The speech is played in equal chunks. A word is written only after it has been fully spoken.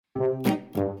Come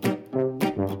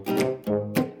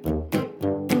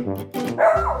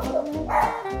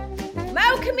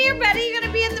here, buddy. You're going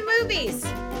to be in the movies.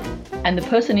 And the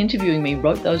person interviewing me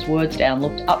wrote those words down,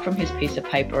 looked up from his piece of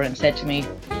paper and said to me,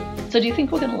 "So do you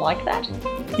think we're going to like that?"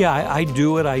 Yeah, I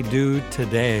do what I do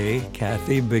today,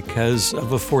 Kathy, because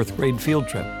of a fourth grade field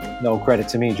trip. No credit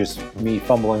to me, just me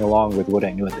fumbling along with what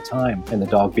I knew at the time, and the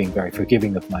dog being very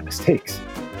forgiving of my mistakes.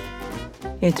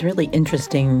 It's really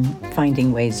interesting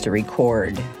finding ways to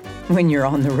record when you're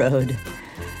on the road.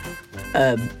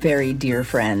 A very dear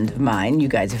friend of mine, you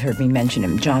guys have heard me mention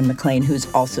him, John McClane, who's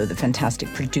also the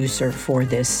fantastic producer for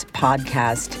this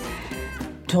podcast,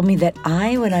 told me that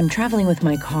I, when I'm traveling with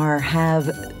my car, have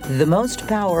the most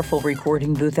powerful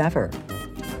recording booth ever.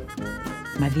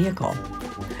 My vehicle.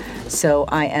 So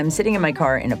I am sitting in my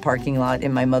car in a parking lot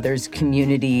in my mother's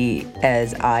community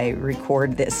as I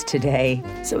record this today.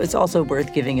 So it's also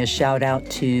worth giving a shout out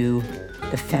to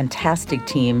the fantastic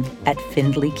team at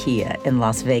Findlay Kia in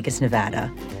Las Vegas, Nevada.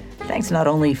 Thanks not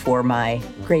only for my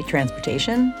great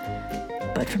transportation,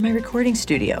 but for my recording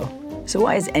studio. So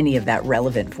why is any of that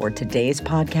relevant for today's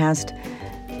podcast?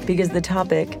 Because the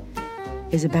topic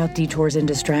is about detours and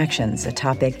distractions, a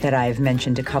topic that I've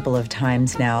mentioned a couple of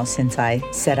times now since I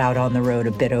set out on the road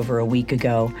a bit over a week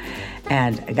ago.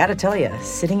 And I gotta tell you,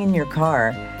 sitting in your car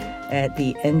at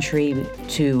the entry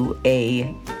to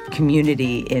a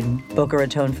community in Boca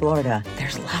Raton, Florida,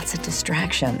 there's lots of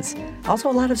distractions. Also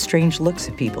a lot of strange looks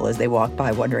at people as they walk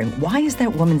by, wondering, why is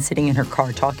that woman sitting in her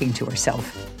car talking to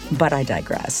herself? But I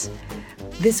digress.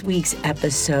 This week's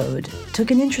episode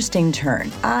took an interesting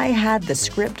turn. I had the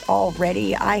script all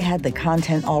ready, I had the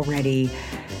content all ready,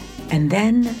 and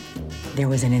then there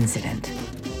was an incident.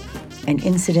 An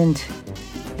incident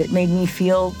that made me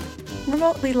feel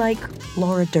remotely like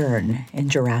Laura Dern in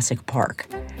Jurassic Park.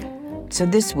 So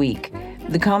this week,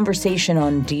 the conversation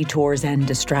on detours and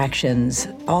distractions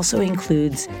also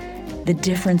includes the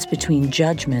difference between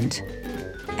judgment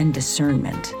and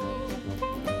discernment,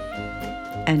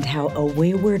 and how a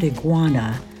wayward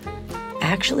iguana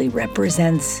actually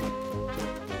represents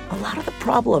a lot of the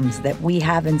problems that we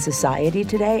have in society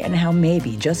today, and how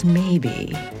maybe, just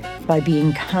maybe, by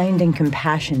being kind and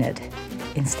compassionate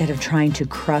instead of trying to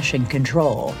crush and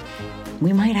control,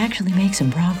 we might actually make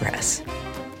some progress.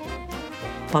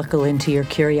 Buckle into your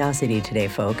curiosity today,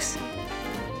 folks.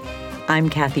 I'm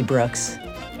Kathy Brooks,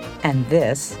 and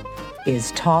this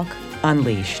is Talk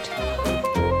Unleashed.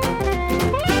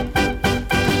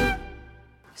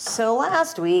 So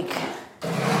last week,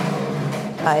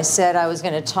 I said I was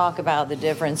going to talk about the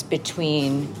difference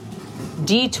between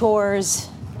detours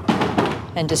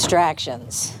and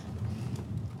distractions.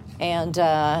 And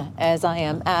as I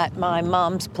am at my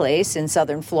mom's place in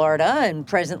southern Florida and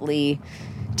presently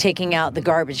taking out the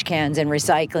garbage cans and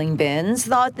recycling bins,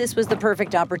 thought this was the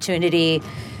perfect opportunity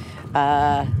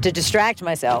to distract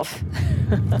myself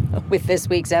with this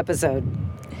week's episode.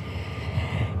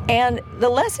 And the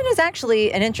lesson is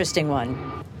actually an interesting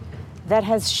one that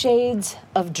has shades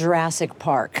of Jurassic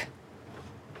Park.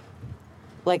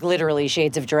 Like literally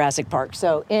shades of Jurassic Park.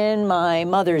 So in my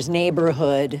mother's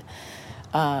neighborhood,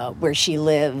 where she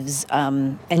lives,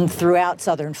 and throughout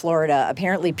southern Florida,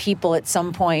 apparently people at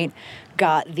some point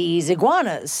got these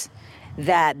iguanas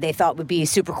that they thought would be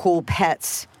super cool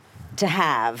pets to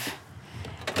have.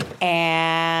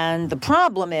 And the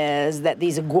problem is that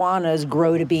these iguanas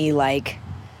grow to be like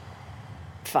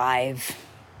 5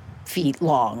 feet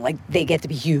long. Like, they get to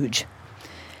be huge.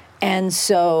 And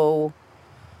so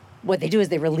what they do is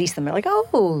they release them. They're like,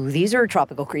 oh, these are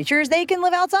tropical creatures. They can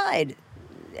live outside.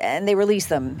 And they release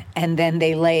them. And then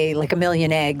they lay like 1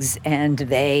 million eggs, and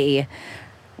they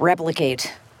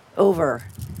replicate over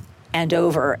and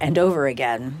over and over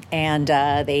again. And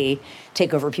they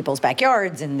take over people's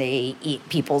backyards, and they eat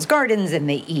people's gardens, and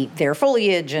they eat their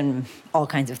foliage and all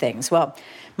kinds of things. Well,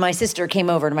 my sister came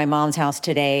over to my mom's house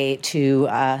today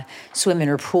to swim in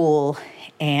her pool,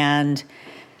 and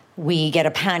we get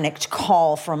a panicked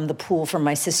call from the pool from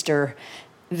my sister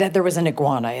that there was an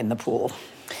iguana in the pool.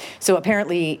 So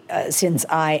apparently, since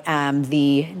I am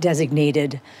the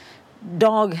designated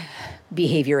dog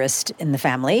behaviorist in the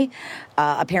family,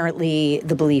 apparently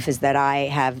the belief is that I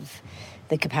have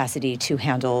the capacity to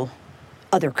handle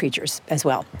other creatures as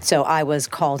well. So I was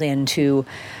called in to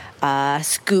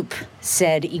scoop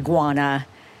said iguana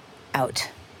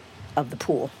out of the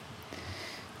pool.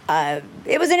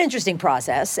 It was an interesting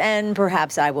process, and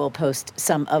perhaps I will post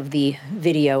some of the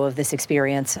video of this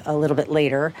experience a little bit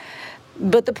later.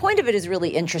 But the point of it is really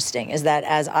interesting, is that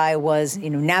as I was,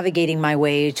 navigating my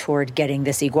way toward getting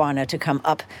this iguana to come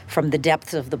up from the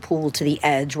depths of the pool to the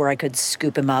edge where I could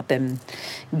scoop him up and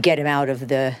get him out of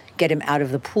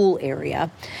the pool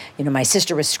area, my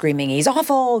sister was screaming, "He's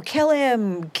awful, kill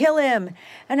him, kill him."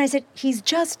 And I said, he's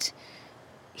just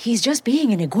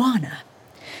being an iguana.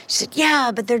 She said,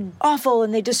 "Yeah, but they're awful,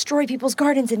 and they destroy people's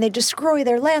gardens, and they destroy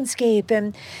their landscape,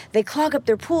 and they clog up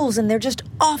their pools, and they're just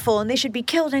awful, and they should be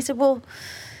killed." And I said, well,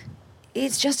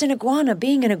 it's just an iguana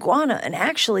being an iguana. And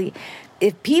actually,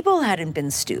 if people hadn't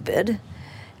been stupid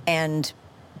and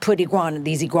put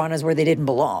these iguanas where they didn't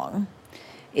belong,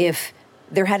 if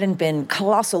there hadn't been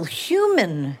colossal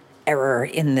human error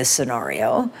in this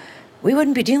scenario, we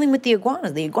wouldn't be dealing with the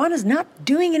iguana. The iguana's not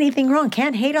doing anything wrong.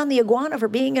 Can't hate on the iguana for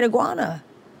being an iguana.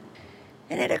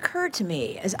 And it occurred to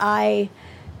me as I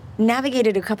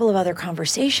navigated a couple of other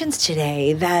conversations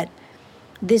today that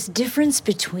this difference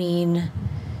between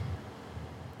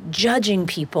judging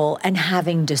people and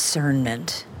having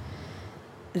discernment,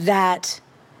 that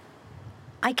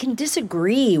I can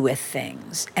disagree with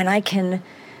things and I can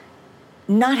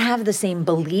not have the same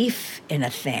belief in a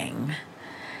thing,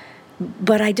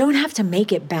 but I don't have to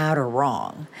make it bad or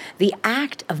wrong. The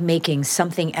act of making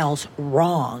something else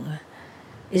wrong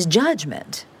is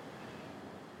judgment.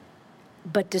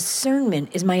 But discernment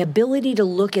is my ability to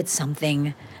look at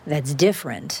something that's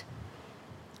different,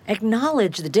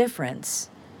 acknowledge the difference,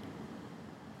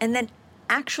 and then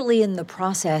actually in the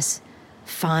process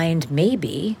find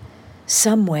maybe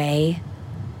some way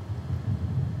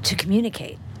to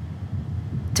communicate,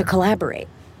 to collaborate.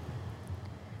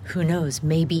 Who knows,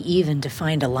 maybe even to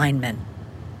find alignment.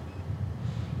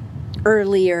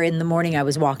 Earlier in the morning, I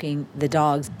was walking the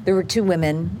dogs. There were two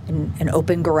women in an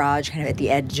open garage, kind of at the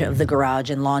edge of the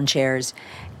garage, and lawn chairs.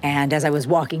 And as I was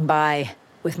walking by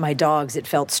with my dogs, it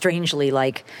felt strangely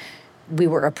like we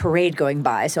were a parade going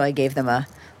by. So I gave them a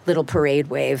little parade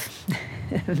wave.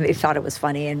 They thought it was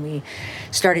funny, and we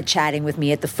started chatting with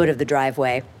me at the foot of the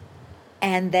driveway.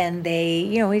 And then they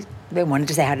wanted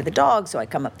to say hi to the dog, so I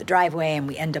come up the driveway and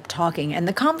we end up talking. And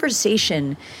the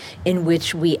conversation in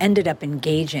which we ended up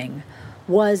engaging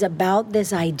was about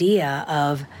this idea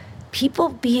of people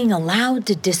being allowed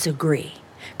to disagree.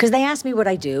 Because they asked me what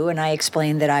I do, and I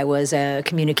explained that I was a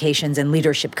communications and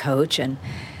leadership coach. And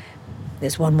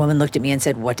this one woman looked at me and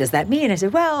said, "What does that mean?" I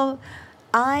said, "Well,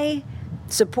 I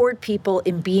support people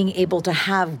in being able to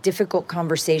have difficult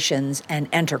conversations and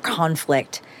enter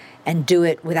conflict and do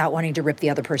it without wanting to rip the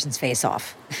other person's face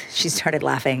off." She started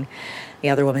laughing. The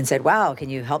other woman said, "Wow, can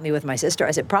you help me with my sister?"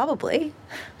 I said, "Probably."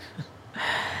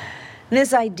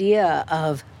 This idea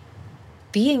of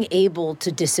being able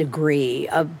to disagree,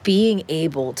 of being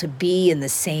able to be in the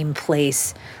same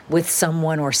place with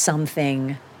someone or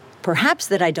something, perhaps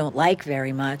that I don't like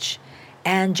very much,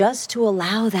 and just to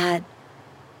allow that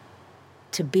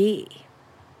to be.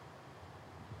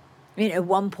 I mean, at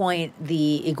one point,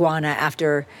 the iguana,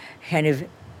 after kind of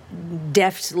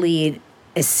deftly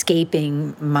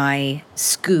escaping my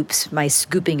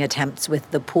scooping attempts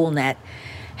with the pool net,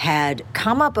 had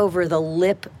come up over the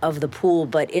lip of the pool,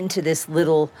 but into this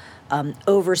little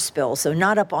overspill. So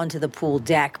not up onto the pool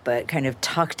deck, but kind of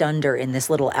tucked under in this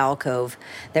little alcove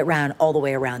that ran all the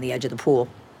way around the edge of the pool.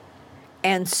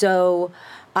 And so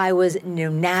I was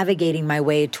navigating my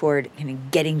way toward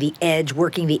getting the edge,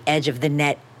 working the edge of the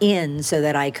net in so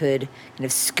that I could kind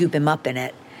of scoop him up in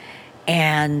it.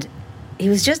 And he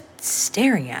was just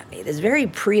staring at me. This very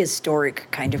prehistoric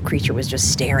kind of creature was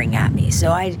just staring at me.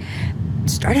 So I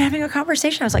started having a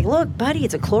conversation. I was like, "Look, buddy,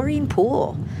 it's a chlorine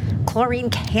pool. Chlorine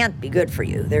can't be good for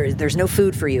you. There's no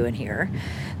food for you in here.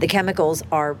 The chemicals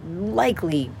are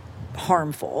likely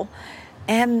harmful.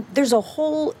 And there's a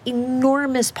whole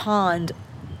enormous pond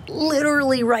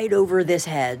literally right over this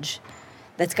hedge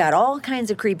that's got all kinds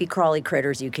of creepy crawly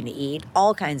critters you can eat,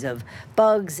 all kinds of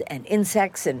bugs and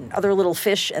insects and other little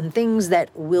fish and things that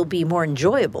will be more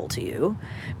enjoyable to you.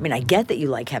 I mean, I get that you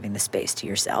like having the space to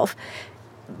yourself,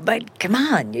 but come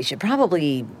on, you should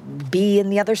probably be in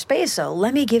the other space, so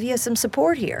let me give you some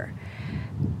support here."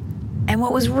 And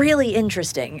what was really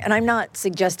interesting, and I'm not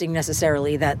suggesting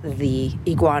necessarily that the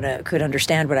iguana could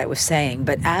understand what I was saying,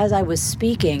 but as I was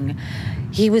speaking,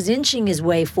 he was inching his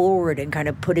way forward and kind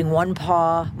of putting one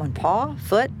paw,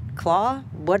 foot, claw,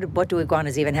 what do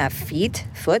iguanas even have? Feet,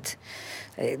 foot?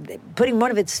 Putting one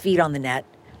of its feet on the net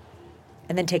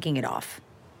and then taking it off.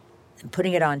 And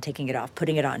putting it on, taking it off,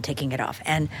 putting it on, taking it off.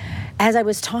 And as I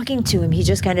was talking to him, he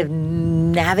just kind of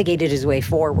navigated his way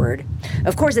forward.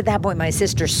 Of course, at that point, my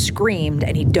sister screamed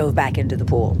and he dove back into the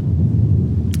pool.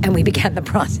 And we began the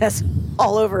process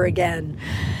all over again.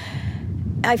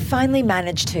 I finally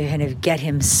managed to kind of get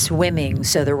him swimming,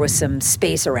 so there was some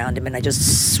space around him, and I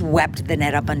just swept the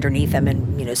net up underneath him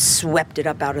and, swept it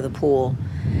up out of the pool.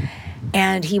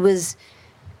 And he was,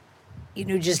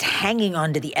 just hanging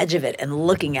onto the edge of it and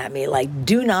looking at me like,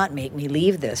 do not make me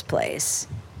leave this place.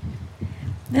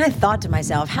 And I thought to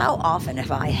myself, how often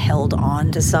have I held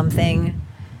on to something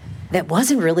that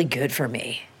wasn't really good for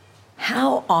me?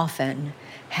 How often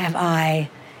have I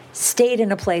stayed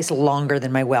in a place longer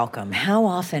than my welcome? How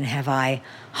often have I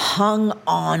hung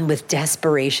on with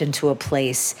desperation to a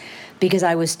place because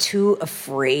I was too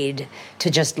afraid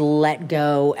to just let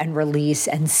go and release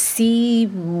and see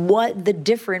what the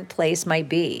different place might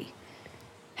be?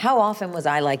 How often was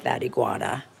I like that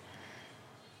iguana?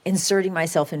 Inserting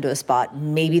myself into a spot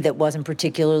maybe that wasn't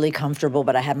particularly comfortable,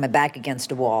 but I had my back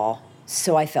against a wall,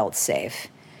 so I felt safe.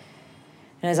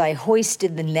 And as I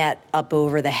hoisted the net up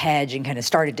over the hedge and kind of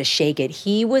started to shake it,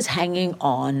 he was hanging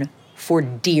on for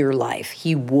dear life.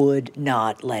 He would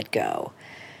not let go.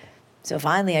 So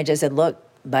finally I just said, look,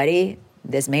 buddy,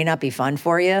 this may not be fun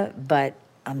for you, but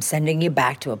I'm sending you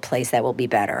back to a place that will be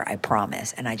better, I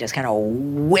promise. And I just kind of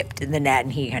whipped the net,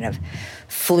 and he kind of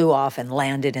flew off and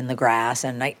landed in the grass.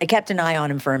 And I kept an eye on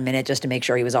him for a minute just to make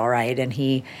sure he was all right. And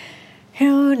he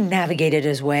navigated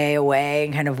his way away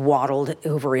and kind of waddled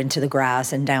over into the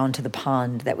grass and down to the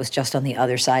pond that was just on the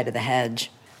other side of the hedge.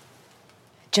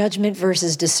 Judgment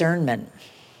versus discernment.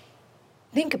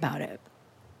 Think about it.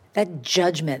 That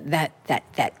judgment,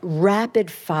 that rapid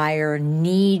fire,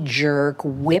 knee-jerk,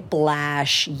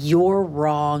 whiplash, you're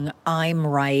wrong, I'm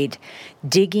right,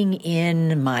 digging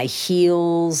in my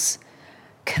heels,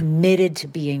 committed to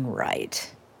being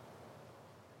right.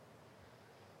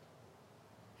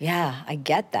 Yeah, I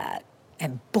get that.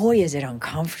 And boy, is it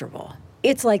uncomfortable.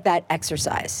 It's like that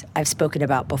exercise I've spoken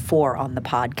about before on the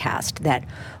podcast that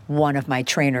one of my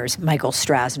trainers, Michael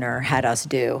Strasner, had us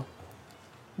do.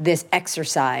 This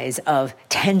exercise of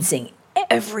tensing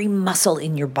every muscle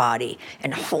in your body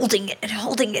and holding it and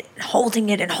holding it and holding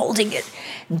it and holding it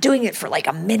and doing it for like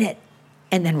a minute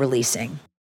and then releasing.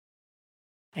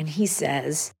 And he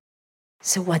says,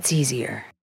 so what's easier,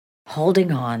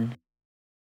 holding on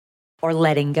or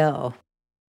letting go?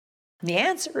 The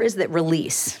answer is that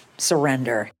release,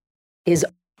 surrender, is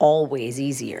always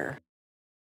easier.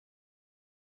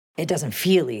 It doesn't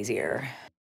feel easier,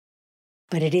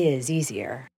 but it is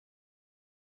easier.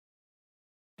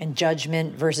 And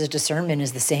judgment versus discernment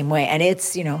is the same way. And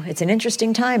it's an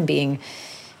interesting time being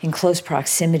in close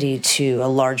proximity to a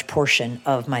large portion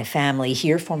of my family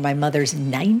here for my mother's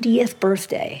 90th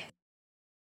birthday.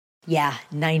 Yeah,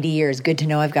 90 years. Good to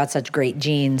know I've got such great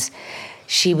genes.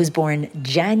 She was born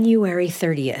January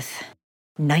 30th,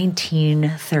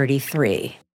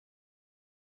 1933.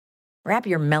 Wrap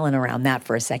your melon around that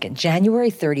for a second.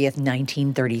 January 30th,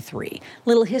 1933.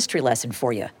 Little history lesson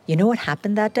for you. You know what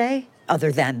happened that day,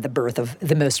 other than the birth of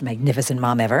the most magnificent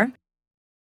mom ever?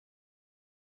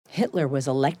 Hitler was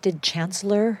elected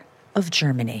Chancellor of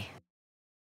Germany.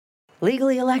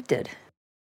 Legally elected.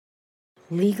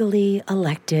 Legally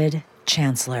elected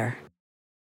Chancellor.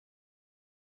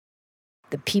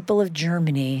 The people of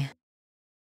Germany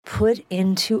put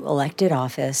into elected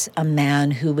office a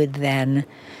man who would then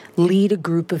lead a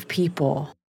group of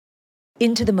people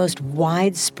into the most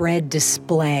widespread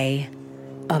display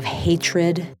of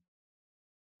hatred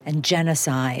and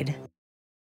genocide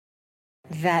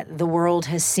that the world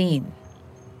has seen.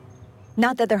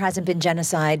 Not that there hasn't been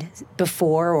genocide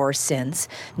before or since,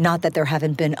 not that there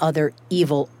haven't been other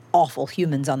evil, awful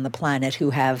humans on the planet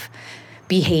who have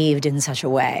behaved in such a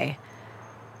way.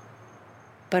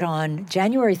 But on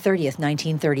January 30th,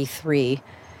 1933,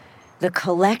 the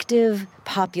collective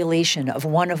population of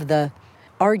one of the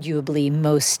arguably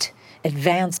most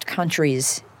advanced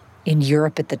countries in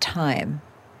Europe at the time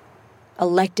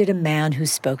elected a man who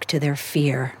spoke to their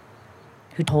fear,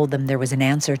 who told them there was an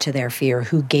answer to their fear,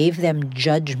 who gave them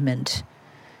judgment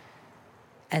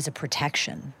as a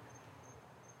protection.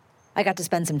 I got to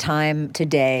spend some time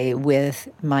today with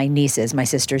my nieces, my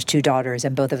sister's two daughters,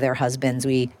 and both of their husbands.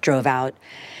 We drove out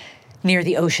near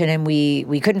the ocean, and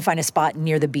we couldn't find a spot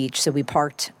near the beach, so we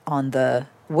parked on the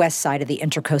west side of the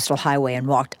Intercoastal Highway and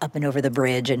walked up and over the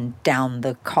bridge and down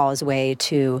the causeway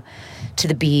to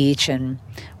the beach and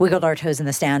wiggled our toes in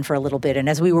the sand for a little bit. And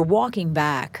as we were walking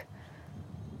back,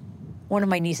 one of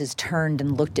my nieces turned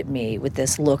and looked at me with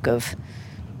this look of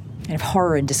kind of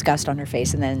horror and disgust on her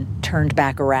face, and then turned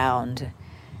back around.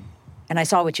 And I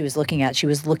saw what she was looking at. She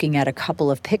was looking at a couple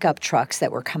of pickup trucks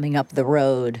that were coming up the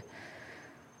road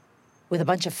with a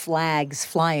bunch of flags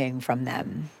flying from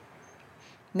them.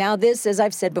 Now, this, as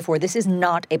I've said before, this is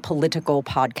not a political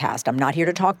podcast. I'm not here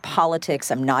to talk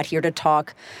politics. I'm not here to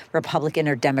talk Republican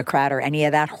or Democrat or any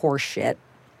of that horse shit.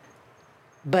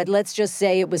 But let's just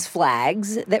say it was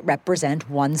flags that represent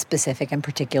one specific and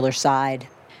particular side.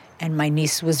 And my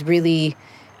niece was really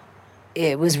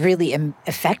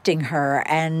affecting her.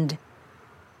 And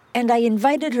I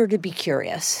invited her to be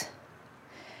curious.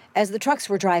 As the trucks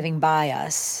were driving by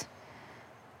us,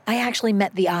 I actually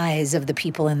met the eyes of the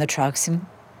people in the trucks and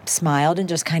smiled and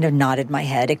just kind of nodded my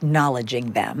head,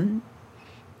 acknowledging them.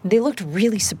 They looked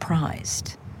really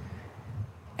surprised.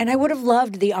 And I would have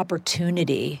loved the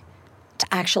opportunity to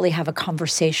actually have a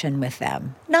conversation with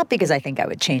them. Not because I think I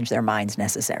would change their minds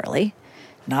necessarily,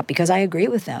 not because I agree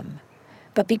with them,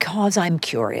 but because I'm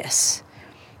curious.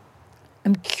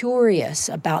 I'm curious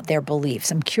about their beliefs.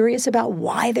 I'm curious about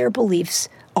why their beliefs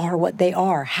are what they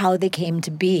are, how they came to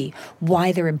be,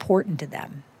 why they're important to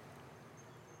them.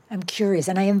 I'm curious,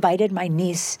 and I invited my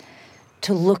niece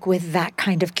to look with that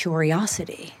kind of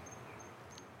curiosity,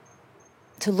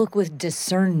 to look with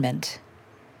discernment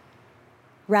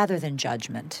rather than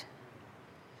judgment,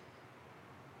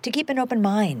 to keep an open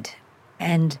mind.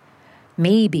 And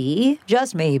maybe,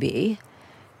 just maybe,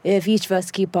 if each of us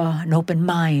keep an open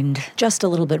mind just a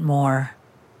little bit more,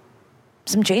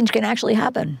 some change can actually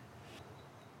happen.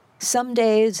 Some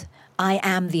days, I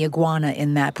am the iguana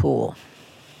in that pool.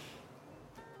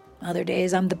 Other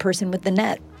days, I'm the person with the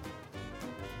net.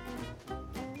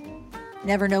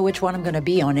 Never know which one I'm going to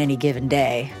be on any given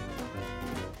day.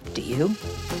 Do you?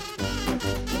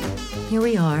 Here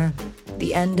we are,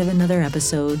 the end of another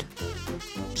episode.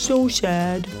 So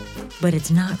sad. But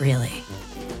it's not really.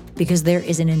 Because there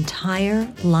is an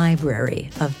entire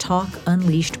library of Talk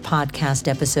Unleashed podcast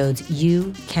episodes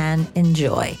you can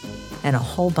enjoy, and a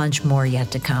whole bunch more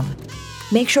yet to come.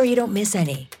 Make sure you don't miss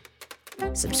any.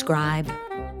 Subscribe,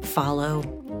 follow,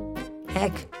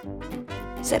 heck,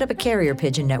 set up a carrier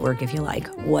pigeon network if you like.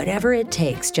 Whatever it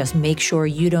takes, just make sure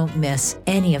you don't miss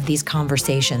any of these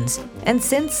conversations. And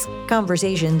since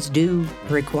conversations do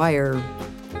require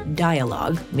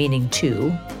dialogue, meaning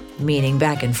two, meaning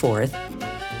back and forth,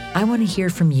 I want to hear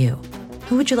from you.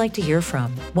 Who would you like to hear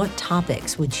from? What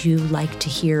topics would you like to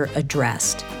hear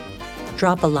addressed?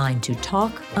 Drop a line to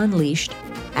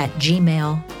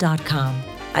talkunleashed@gmail.com.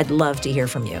 I'd love to hear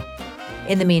from you.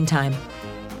 In the meantime,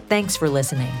 thanks for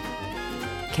listening.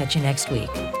 Catch you next week.